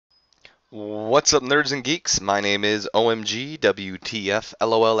What's up, nerds and geeks? My name is OMG WTF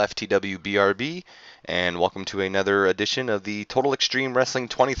LOL FTW and welcome to another edition of the Total Extreme Wrestling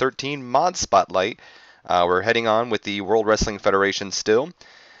 2013 Mod Spotlight. We're heading on with the World Wrestling Federation still.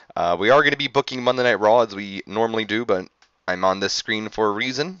 We are going to be booking Monday Night Raw as we normally do, but I'm on this screen for a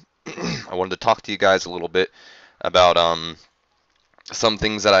reason. I wanted to talk to you guys a little bit about some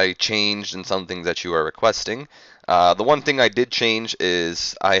things that I changed and some things that you are requesting. The one thing I did change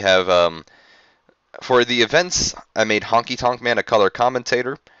is I have for the events, I made Honky Tonk Man a color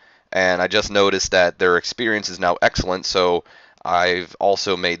commentator, and I just noticed that their experience is now excellent. So I've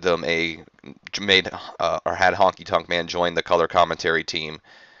also made them or had Honky Tonk Man join the color commentary team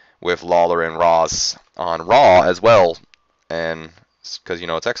with Lawler and Ross on Raw as well, and because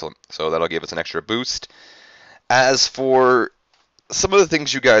it's excellent, so that'll give us an extra boost. As for some of the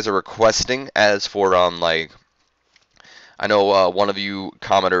things you guys are requesting, as for I know one of you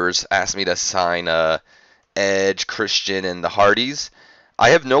commenters asked me to sign Edge, Christian, and the Hardys. I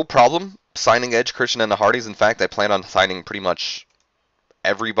have no problem signing Edge, Christian, and the Hardys. In fact, I plan on signing pretty much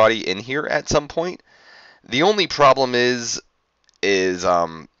everybody in here at some point. The only problem is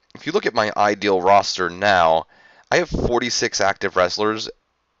if you look at my ideal roster now, I have 46 active wrestlers,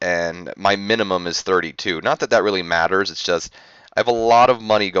 and my minimum is 32. Not that that really matters. It's just I have a lot of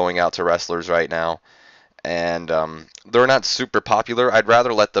money going out to wrestlers right now, and they're not super popular. I'd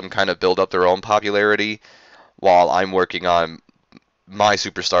rather let them kind of build up their own popularity while I'm working on my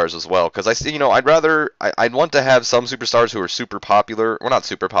superstars as well. Because I'd want to have some superstars who are super popular. Well, not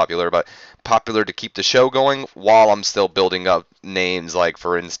super popular, but popular to keep the show going while I'm still building up names like,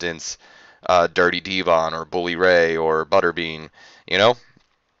 for instance, Dirty Devon or Bully Ray or Butterbean. You know,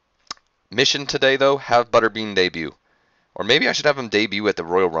 mission today though, have Butterbean debut, or maybe I should have him debut at the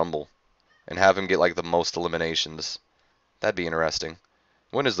Royal Rumble and have him get like the most eliminations. That'd be interesting.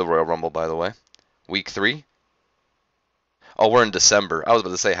 When is the Royal Rumble, by the way? Week 3? Oh, we're in December. I was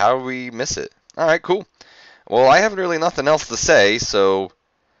about to say, how do we miss it? All right, cool. Well, I haven't really nothing else to say, so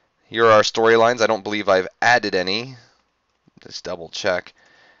here are our storylines. I don't believe I've added any. Just double check.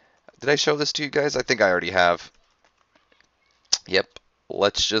 Did I show this to you guys? I think I already have. Yep.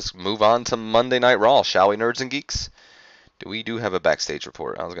 Let's just move on to Monday Night Raw, shall we, nerds and geeks? We do have a backstage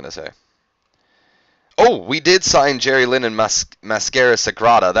report, I was going to say. Oh, we did sign Jerry Lynn and Mascara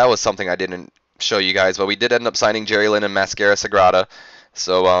Sagrada. That was something I didn't show you guys, but we did end up signing Jerry Lynn and Mascara Sagrada.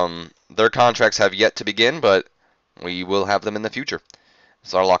 So their contracts have yet to begin, but we will have them in the future.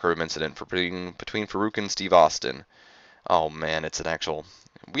 It's our locker room incident between Farouk and Steve Austin. Oh man, it's an actual.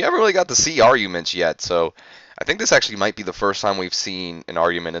 We haven't really got to see arguments yet, so I think this actually might be the first time we've seen an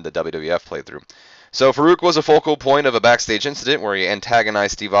argument in the WWF playthrough. So Farouk was a focal point of a backstage incident where he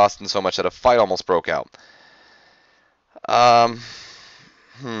antagonized Steve Austin so much that a fight almost broke out. Um,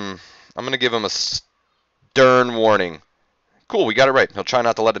 I'm gonna give him a stern warning. Cool, we got it right. He'll try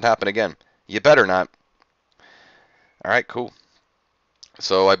not to let it happen again. You better not. All right, cool.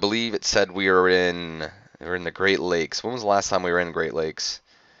 So I believe it said we're in the Great Lakes. When was the last time we were in Great Lakes?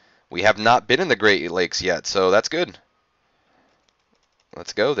 We have not been in the Great Lakes yet, so that's good.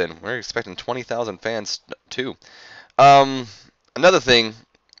 Let's go then. We're expecting 20,000 fans too. Another thing,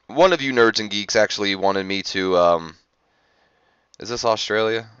 one of you nerds and geeks actually wanted me to. Is this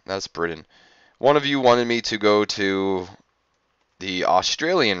Australia? That's Britain. One of you wanted me to go to the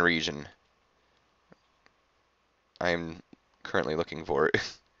Australian region. I'm currently looking for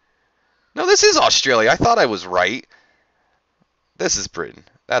it. No, this is Australia. I thought I was right. This is Britain.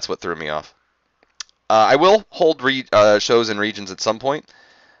 That's what threw me off. I will hold shows in regions at some point.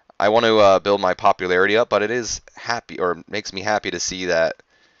 I want to build my popularity up, but it is happy or makes me happy to see that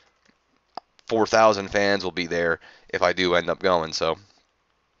 4,000 fans will be there if I do end up going. So,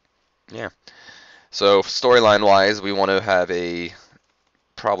 yeah. So storyline wise, we want to have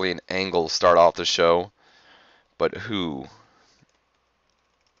probably an Angle start off the show, but who?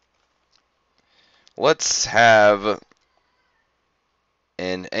 Let's have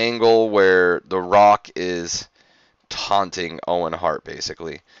an Angle where The Rock is taunting Owen Hart,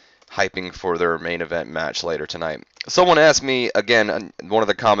 basically, hyping for their main event match later tonight. Someone asked me, again, one of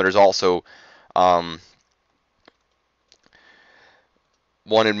the commenters also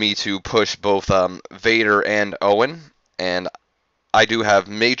wanted me to push both Vader and Owen, and I do have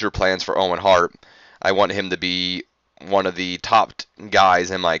major plans for Owen Hart. I want him to be one of the top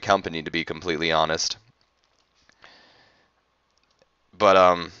guys in my company, to be completely honest. But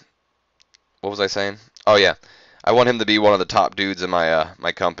what was I saying? Oh yeah, I want him to be one of the top dudes in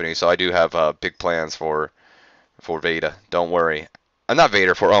my company. So I do have big plans for Vader. Don't worry. Not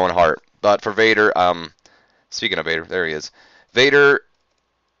Vader, for Owen Hart, but for Vader. Speaking of Vader, there he is. Vader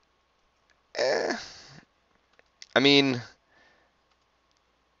I mean,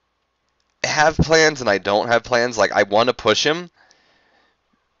 I have plans and I don't have plans. Like, I want to push him,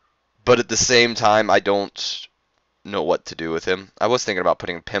 but at the same time, I don't know what to do with him. I was thinking about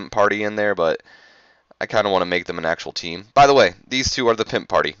putting Pimp Party in there, but I kind of want to make them an actual team. By the way, these two are the Pimp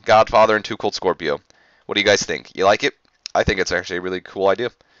Party, Godfather and Too Cold Scorpio. What do you guys think? You like it? I think it's actually a really cool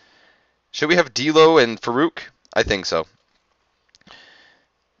idea. Should we have D'Lo and Farouk? I think so.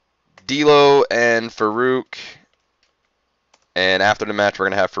 D'Lo and Farouk, and after the match, we're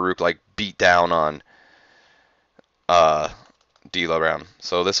gonna have Farouk like beat down on uh, D'Lo Brown.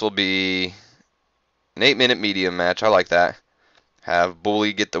 So this will be an 8-minute medium match. I like that. Have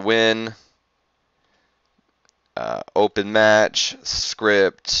Bully get the win. Open match,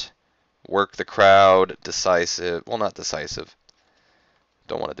 script, work the crowd, decisive. Well, not decisive.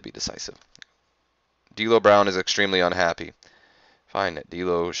 Don't want it to be decisive. D'Lo Brown is extremely unhappy. Fine,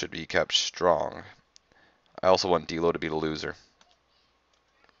 D'Lo should be kept strong. I also want D'Lo to be the loser.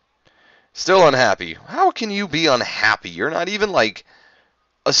 Still unhappy. How can you be unhappy? You're not even like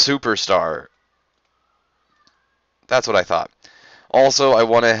a superstar. That's what I thought. Also, I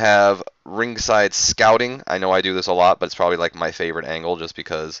want to have ringside scouting. I know I do this a lot, but it's probably like my favorite angle just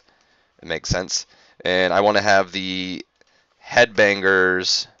because it makes sense. And I want to have the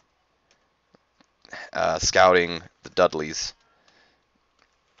headbangers scouting the Dudleys.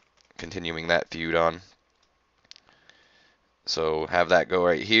 Continuing that feud on. So have that go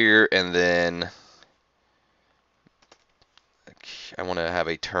right here, and then I want to have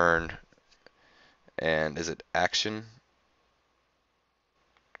a turn. And is it action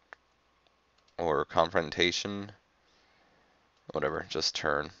or confrontation? Whatever, just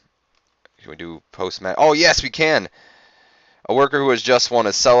turn. Can we do post-match? Oh, yes, we can. A worker who has just won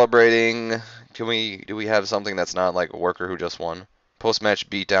is celebrating. Do we have something that's not like a worker who just won? Post-match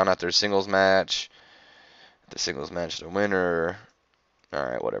beatdown after a singles match. The singles match, the winner. All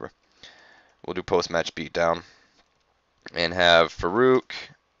right, whatever. We'll do post-match beatdown and have Farouk.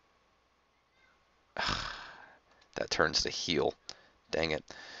 That turns to heel. Dang it.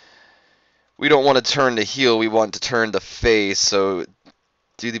 We don't want to turn to heel. We want to turn to face. So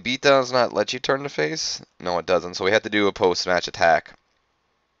do the beatdowns not let you turn to face? No, it doesn't. So we have to do a post-match attack.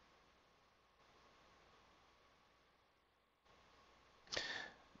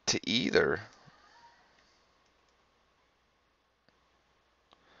 To either.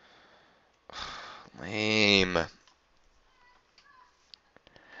 Lame.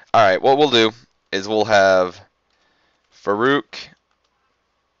 Alright, what we'll do is we'll have Farouk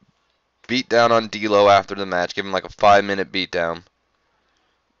beat down on D'Lo after the match. Give him like a 5-minute beatdown.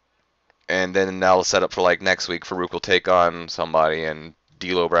 And then that'll set up for like next week. Farouk will take on somebody and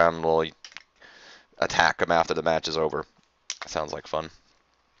D'Lo Brown will attack him after the match is over. Sounds like fun.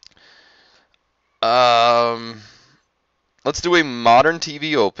 Let's do a modern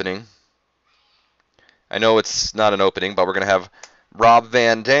TV opening. I know it's not an opening, but we're going to have Rob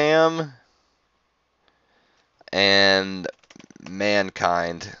Van Dam and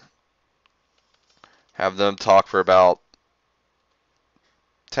Mankind. Have them talk for about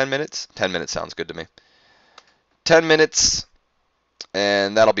 10 minutes. 10 minutes sounds good to me. 10 minutes,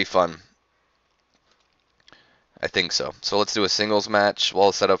 and that'll be fun. I think so. So let's do a singles match.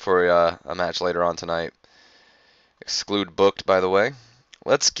 We'll set up for a match later on tonight. Exclude booked, by the way.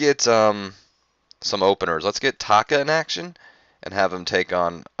 Let's get some openers. Let's get Taka in action and have him take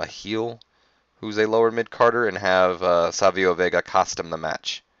on a heel who's a lower mid-carder and have Savio Vega cost him the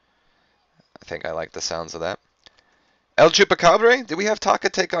match. I think I like the sounds of that. El Chupacabra? Did we have Taka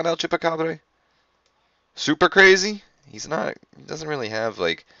take on El Chupacabra? Super crazy? He doesn't really have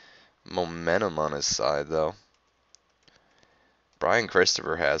like momentum on his side though. Brian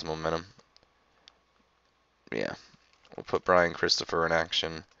Christopher has momentum. Yeah. We'll put Brian Christopher in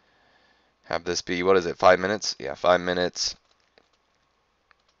action. Have this be, what is it, 5 minutes? Yeah, 5 minutes.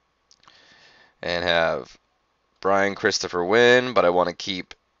 And have Brian Christopher win, but I want to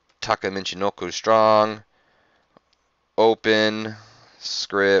keep Taka Michinoku strong. Open,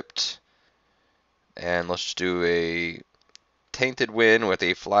 script, and let's do a tainted win with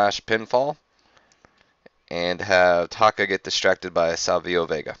a flash pinfall. And have Taka get distracted by Savio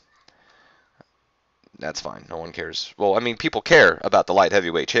Vega. That's fine. No one cares. Well, I mean, people care about the light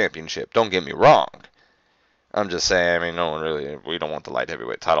heavyweight championship. Don't get me wrong. I'm just saying, I mean, no one really, we don't want the light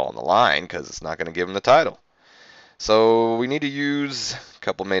heavyweight title on the line because it's not going to give him the title. So we need to use a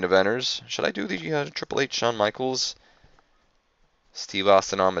couple main eventers. Should I do the Triple H Shawn Michaels, Steve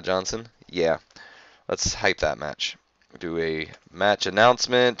Austin, Ahmed Johnson? Yeah. Let's hype that match. Do a match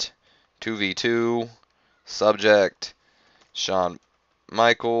announcement, 2v2, subject, Shawn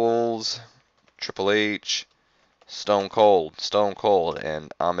Michaels, Triple H, Stone Cold,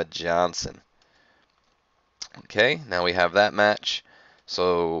 and Ahmed Johnson. Okay, now we have that match.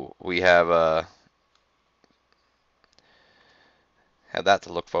 So we have that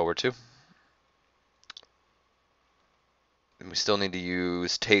to look forward to. And we still need to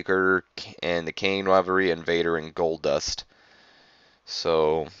use Taker and the Kane rivalry and Vader and Goldust.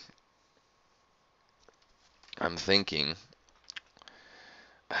 So I'm thinking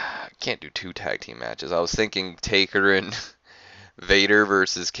I can't do 2 tag team matches. I was thinking Taker and Vader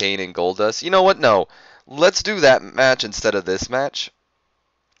versus Kane and Goldust. You know what? No. Let's do that match instead of this match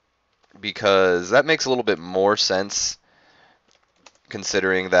because that makes a little bit more sense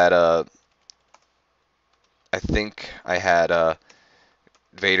considering that I think I had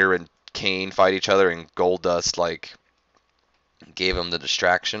Vader and Kane fight each other and Goldust like gave him the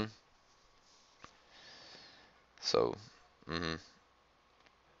distraction. So,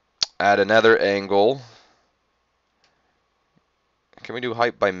 add another angle. Can we do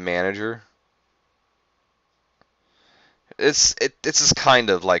hype by manager? This is kind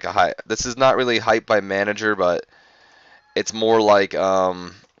of like a hype. This is not really hype by manager, but it's more like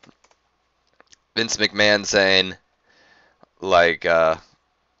Vince McMahon saying like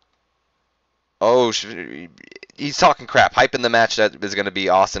oh he's talking crap, hyping the match that is going to be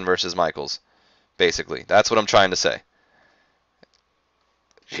Austin versus Michaels. Basically, that's what I'm trying to say.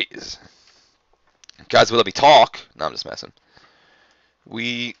 Jeez. Guys will let me talk. No, I'm just messing.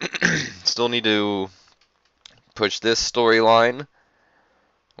 We still need to push this storyline.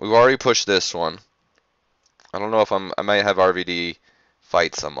 We've already pushed this one. I don't know if I might have RVD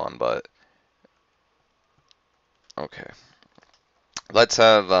fight someone, but okay. Let's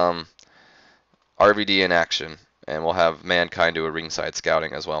have RVD in action, and we'll have Mankind do a ringside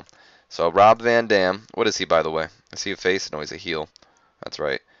scouting as well. So Rob Van Dam, what is he by the way? Is he a face? No, he's a heel. That's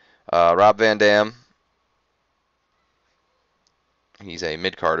right. Rob Van Dam. He's a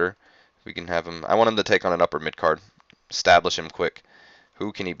mid-carder. We can have him. I want him to take on an upper mid-card. Establish him quick.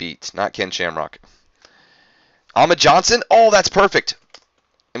 Who can he beat? Not Ken Shamrock. Ahmed Johnson? Oh, that's perfect.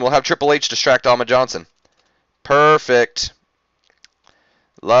 And we'll have Triple H distract Ahmed Johnson. Perfect.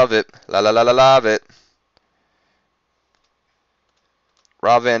 Love it. La la la la love it.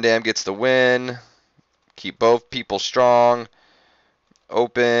 Rob Van Dam gets the win. Keep both people strong.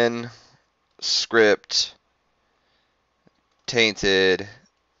 Open. Script. Tainted.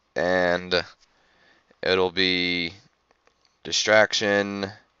 And it'll be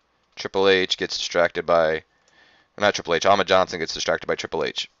distraction. Triple H gets distracted by... Not Triple H. Ahmed Johnson gets distracted by Triple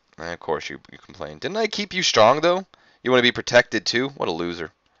H. And of course you complain. Didn't I keep you strong, though? You want to be protected, too? What a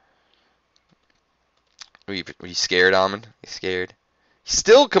loser. Were you scared, Ahmed? You scared?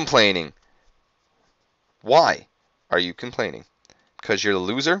 Still complaining. Why are you complaining? Because you're the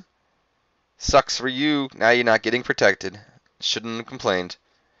loser? Sucks for you. Now you're not getting protected. Shouldn't have complained.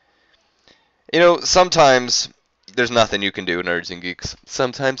 You know, sometimes there's nothing you can do, nerds and geeks.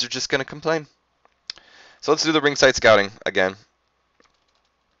 Sometimes you're just going to complain. So let's do the ringside scouting again.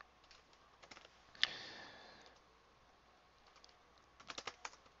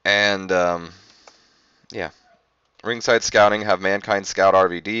 And, yeah. Ringside scouting, have Mankind scout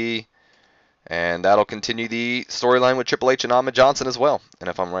RVD. And that'll continue the storyline with Triple H and Ahmed Johnson as well. And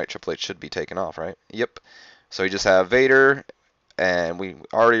if I'm right, Triple H should be taken off, right? Yep. So you just have Vader, and we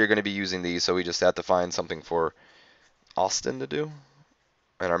already are going to be using these, so we just have to find something for Austin to do.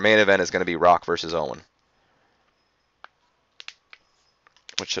 And our main event is going to be Rock versus Owen.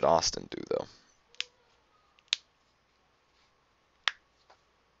 What should Austin do, though?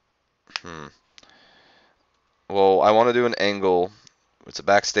 Well, I want to do an angle. It's a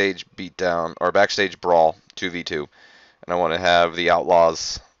backstage beatdown, or backstage brawl, 2v2. And I want to have the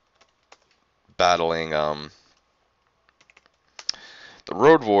Outlaws battling the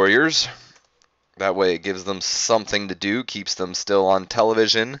Road Warriors. That way it gives them something to do, keeps them still on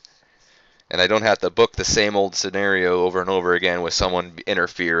television. And I don't have to book the same old scenario over and over again with someone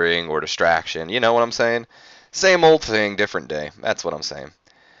interfering or distraction. You know what I'm saying? Same old thing, different day. That's what I'm saying.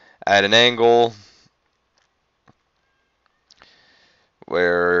 Add an angle.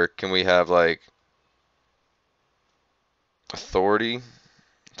 Where can we have, like, Authority?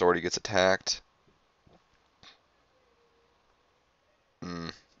 Authority gets attacked.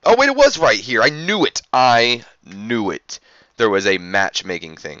 Oh, wait, it was right here. I knew it. I knew it. There was a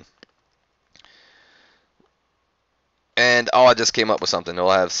matchmaking thing. And, oh, I just came up with something.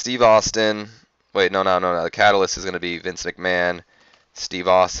 We'll have Steve Austin. Wait, no. The Catalyst is going to be Vince McMahon, Steve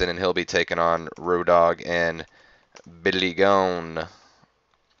Austin, and he'll be taking on Road Dogg and Billy Gunn.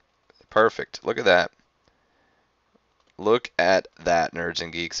 Perfect. Look at that. Look at that, nerds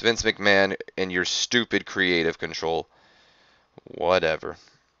and geeks. Vince McMahon and your stupid creative control. Whatever.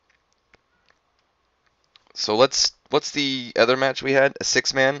 So what's the other match we had? A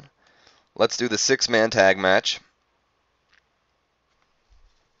 6-man? Let's do the 6-man tag match.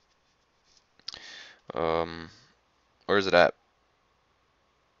 Where is it at?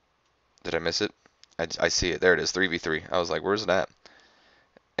 Did I miss it? I see it. There it is, 3v3. I was like, where's it at?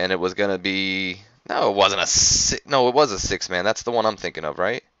 And it was gonna be no, it wasn't a six. No, it was a 6-man. That's the one I'm thinking of,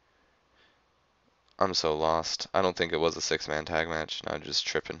 right? I'm so lost. I don't think it was a 6-man tag match. No, I'm just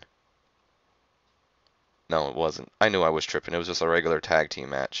tripping. No, it wasn't. I knew I was tripping. It was just a regular tag team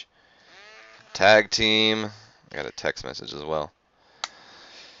match. Tag team. I got a text message as well.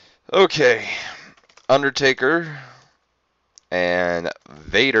 Okay. Undertaker and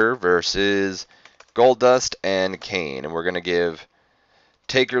Vader versus Goldust and Kane. And we're going to give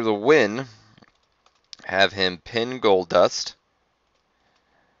Taker the win. Have him pin Goldust.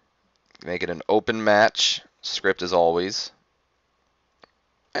 Make it an open match. Script as always.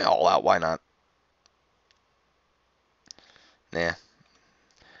 All out, why not? Nah.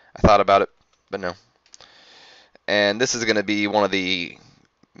 I thought about it, but no. And this is going to be one of the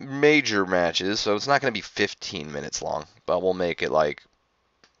major matches, so it's not going to be 15 minutes long, but we'll make it like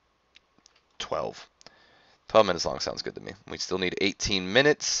 12. 12 minutes long sounds good to me. We still need 18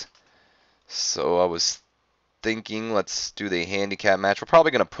 minutes, so I was thinking let's do the handicap match. We're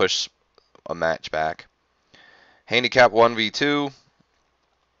probably going to push a match back. Handicap 1v2.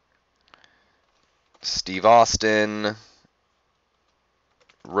 Steve Austin,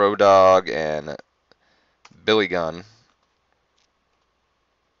 Road Dogg, and Billy Gunn.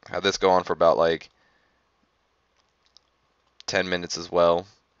 Have this go on for about like 10 minutes as well.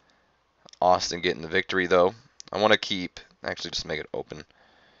 Austin getting the victory though. I want to keep, actually just make it open.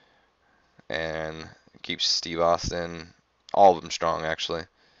 And keep Steve Austin, all of them strong actually.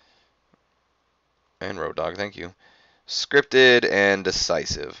 And Road Dogg, thank you. Scripted and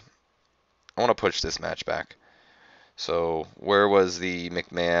decisive. I want to push this match back. So where was the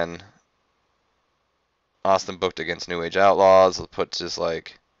McMahon Austin booked against New Age Outlaws? Let's put just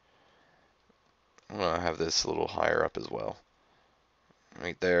like, I'm going to have this a little higher up as well.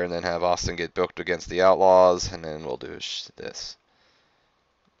 Right there, and then have Austin get booked against the Outlaws, and then we'll do this.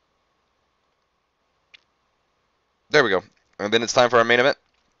 There we go. And then it's time for our main event,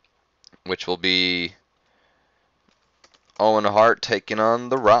 which will be Owen Hart taking on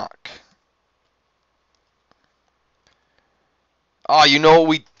The Rock. Oh, you know what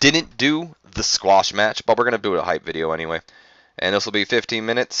we didn't do? The squash match, but we're going to do a hype video anyway. And this will be 15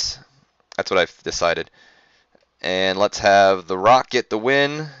 minutes. That's what I've decided. And let's have The Rock get the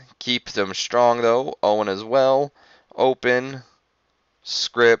win. Keep them strong, though. Owen as well. Open.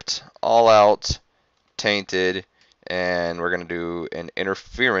 Script. All out. Tainted. And we're going to do an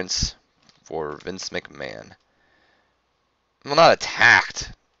interference for Vince McMahon. Well, not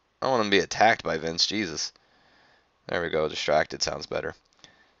attacked. I don't want him to be attacked by Vince. Jesus. There we go. Distracted sounds better.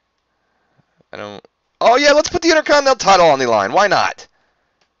 I don't... Oh, yeah, let's put the Intercontinental title on the line. Why not?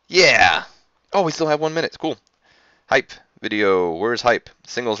 Yeah. Oh, we still have 1 minute. Cool. Hype video. Where's hype?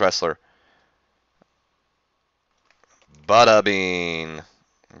 Singles wrestler. Bada Bean.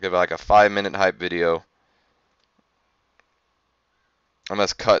 Give it like a 5-minute hype video. I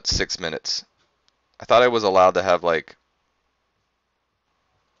must cut 6 minutes. I thought I was allowed to have like...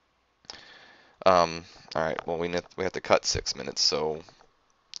 Alright, well we have to cut 6 minutes, so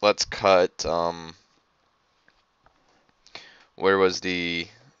let's cut, where was the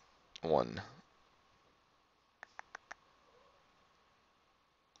one?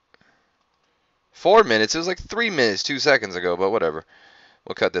 Four minutes? It was like 3 minutes, 2 seconds ago, but whatever.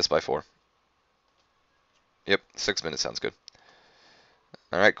 We'll cut this by 4. Yep, 6 minutes sounds good.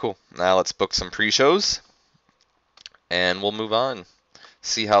 Alright, cool. Now let's book some pre-shows, and we'll move on.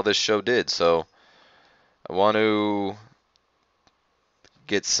 See how this show did. So, I want to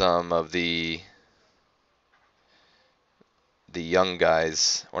get some of the young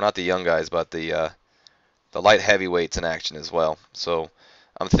guys, or not the young guys, but the light heavyweights in action as well. So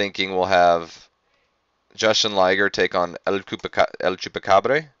I'm thinking we'll have Justin Liger take on El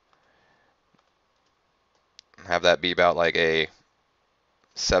Chupacabre. Have that be about like a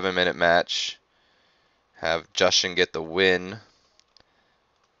 7-minute match. Have Justin get the win.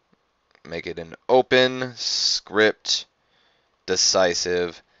 Make it an open, script,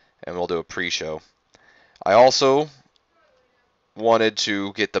 decisive, and we'll do a pre-show. I also wanted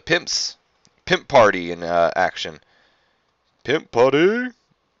to get the Pimp Party in action. Pimp Party!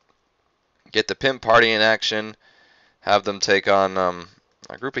 Get the Pimp Party in action. Have them take on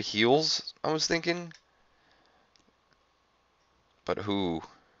a group of heels, I was thinking. But who?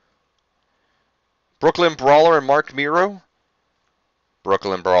 Brooklyn Brawler and Mark Miro?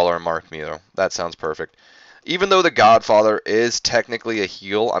 Brooklyn Brawler and Mark Miro. That sounds perfect. Even though the Godfather is technically a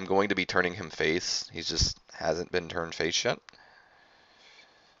heel, I'm going to be turning him face. He just hasn't been turned face yet.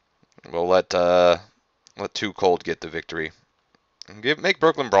 We'll let Too Cold get the victory. Make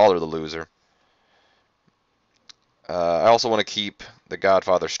Brooklyn Brawler the loser. I also want to keep the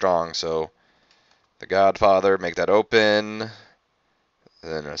Godfather strong, so the Godfather, make that open.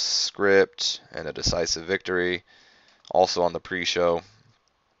 Then a script and a decisive victory. Also on the pre-show.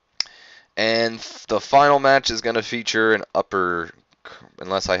 And the final match is going to feature an upper,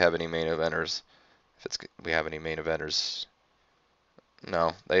 unless I have any main eventers. We have any main eventers.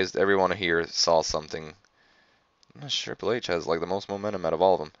 No, everyone here saw something. I'm not sure Triple H has like the most momentum out of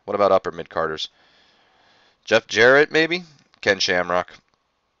all of them. What about upper mid-carders? Jeff Jarrett, maybe? Ken Shamrock.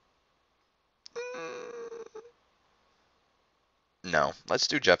 No, let's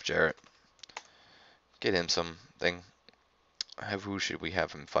do Jeff Jarrett. Get him something. Who should we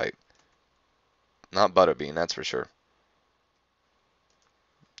have him fight? Not Butterbean, that's for sure.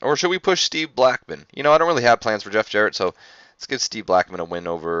 Or should we push Steve Blackman? You know, I don't really have plans for Jeff Jarrett, so let's give Steve Blackman a win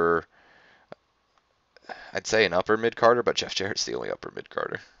over, I'd say an upper mid-carder, but Jeff Jarrett's the only upper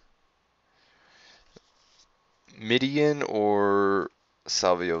mid-carder. Midian or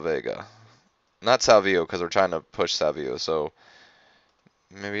Savio Vega? Not Savio, because we're trying to push Savio, so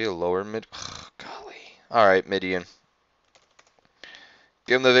maybe a lower mid. Ugh, golly. All right, Midian.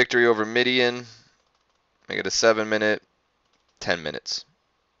 Give him the victory over Midian. Make it a 7-minute, 10 minutes.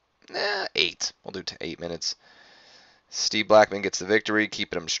 8. We'll do 8 minutes. Steve Blackman gets the victory,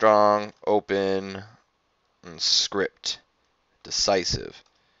 keeping him strong, open, and script. Decisive.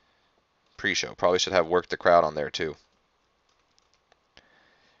 Pre-show. Probably should have worked the crowd on there, too.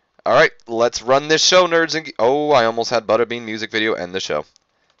 All right, let's run this show, nerds. Oh, I almost had Butterbean music video end the show.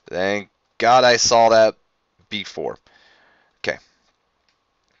 Thank God I saw that before. Okay.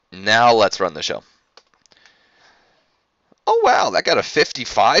 Now let's run the show. Oh, wow, that got a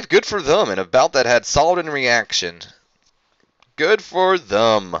 55. Good for them. And a bout that had solid in reaction. Good for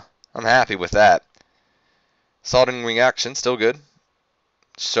them. I'm happy with that. Solid in reaction, still good.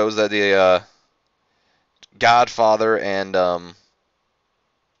 Shows that the Godfather and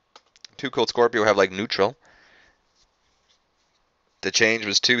Too Cold Scorpio have like neutral. The change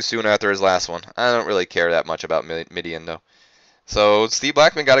was too soon after his last one. I don't really care that much about Midian, though. So Steve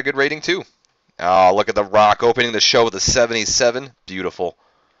Blackman got a good rating, too. Oh, look at The Rock opening the show with a 77. Beautiful.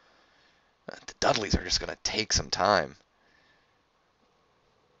 The Dudleys are just going to take some time.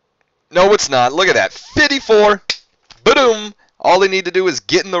 No, it's not. Look at that. 54. Boom. All they need to do is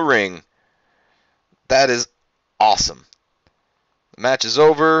get in the ring. That is awesome. The match is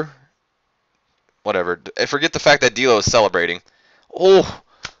over. Whatever. Forget the fact that D'Lo is celebrating. Oh,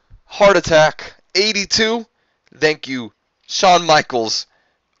 heart attack. 82. Thank you. Shawn Michaels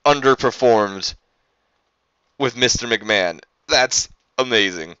underperformed with Mr. McMahon. That's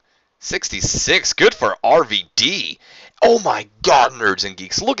amazing. 66. Good for RVD. Oh my God, nerds and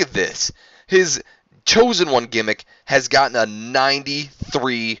geeks. Look at this. His Chosen One gimmick has gotten a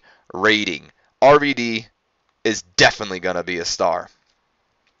 93 rating. RVD is definitely going to be a star.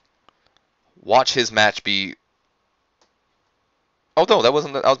 Watch his match be... Oh, no, that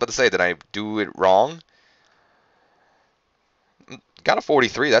wasn't... I was about to say, did I do it wrong? Got a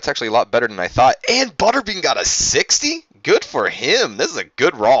 43. That's actually a lot better than I thought. And Butterbean got a 60? Good for him. This is a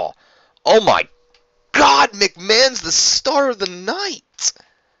good Raw. Oh, my God. McMahon's the star of the night.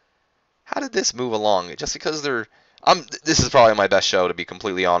 How did this move along? Just because they're... this is probably my best show, to be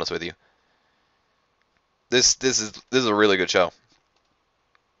completely honest with you. This is a really good show.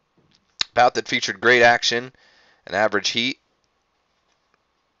 Bout that featured great action and average heat.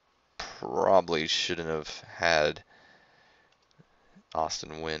 Probably shouldn't have had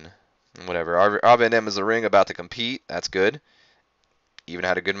Austin win. Whatever. RVM is the ring, about to compete. That's good. Even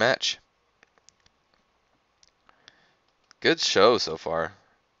had a good match. Good show so far.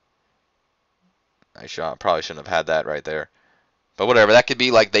 I probably shouldn't have had that right there. But whatever. That could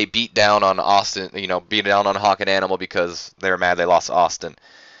be like they beat down on Austin, beat down on Hawk and Animal because they were mad they lost to Austin.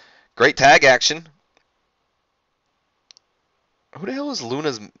 Great tag action. Who the hell is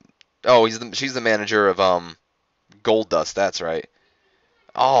Luna's... Oh, she's the manager of Goldust. That's right.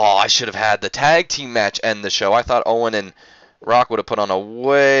 Oh, I should have had the tag team match end the show. I thought Owen and Rock would have put on a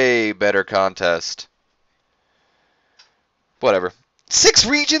way better contest. Whatever. 6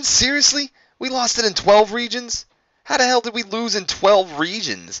 regions? Seriously? We lost it in 12 regions? How the hell did we lose in 12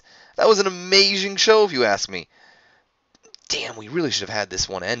 regions? That was an amazing show, if you ask me. Damn, we really should have had this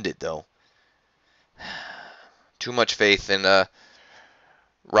one ended, though. Too much faith in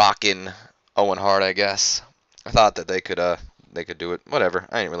rocking Owen Hart, I guess. I thought that they could do it. Whatever.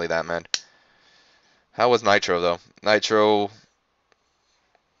 I ain't really that mad. How was Nitro though? Nitro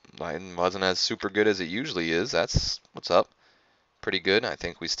wasn't as super good as it usually is. That's what's up. Pretty good. I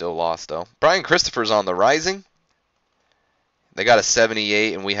think we still lost though. Brian Christopher's on the rising. They got a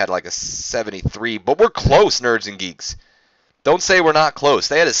 78 and we had like a 73, but we're close, nerds and geeks. Don't say we're not close.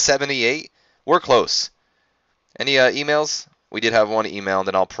 They had a 78. We're close. Any emails? We did have one email, and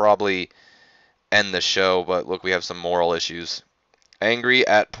then I'll probably end the show. But look, we have some moral issues. Angry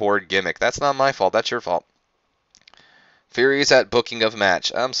at poor gimmick. That's not my fault. That's your fault. Furious at booking of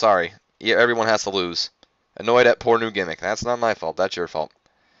match. I'm sorry. Yeah, everyone has to lose. Annoyed at poor new gimmick. That's not my fault. That's your fault.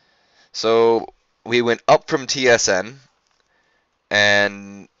 So we went up from TSN,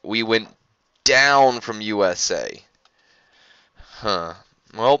 and we went down from USA. Huh.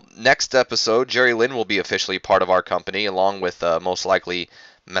 Well, next episode, Jerry Lynn will be officially part of our company, along with most likely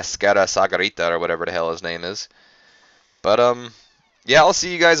Mascara Sagarita or whatever the hell his name is. But yeah, I'll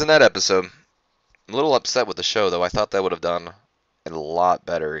see you guys in that episode. I'm a little upset with the show though. I thought that would have done a lot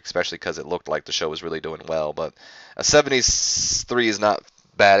better, especially because it looked like the show was really doing well. But a 73 is not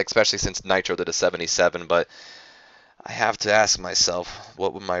bad, especially since Nitro did a 77. But I have to ask myself,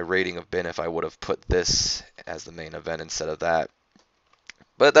 what would my rating have been if I would have put this as the main event instead of that?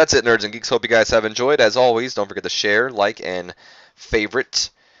 But that's it, nerds and geeks. Hope you guys have enjoyed. As always, don't forget to share, like, and favorite.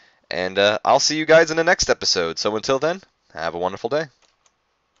 And I'll see you guys in the next episode. So until then, have a wonderful day.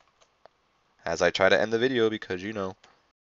 As I try to end the video because you know.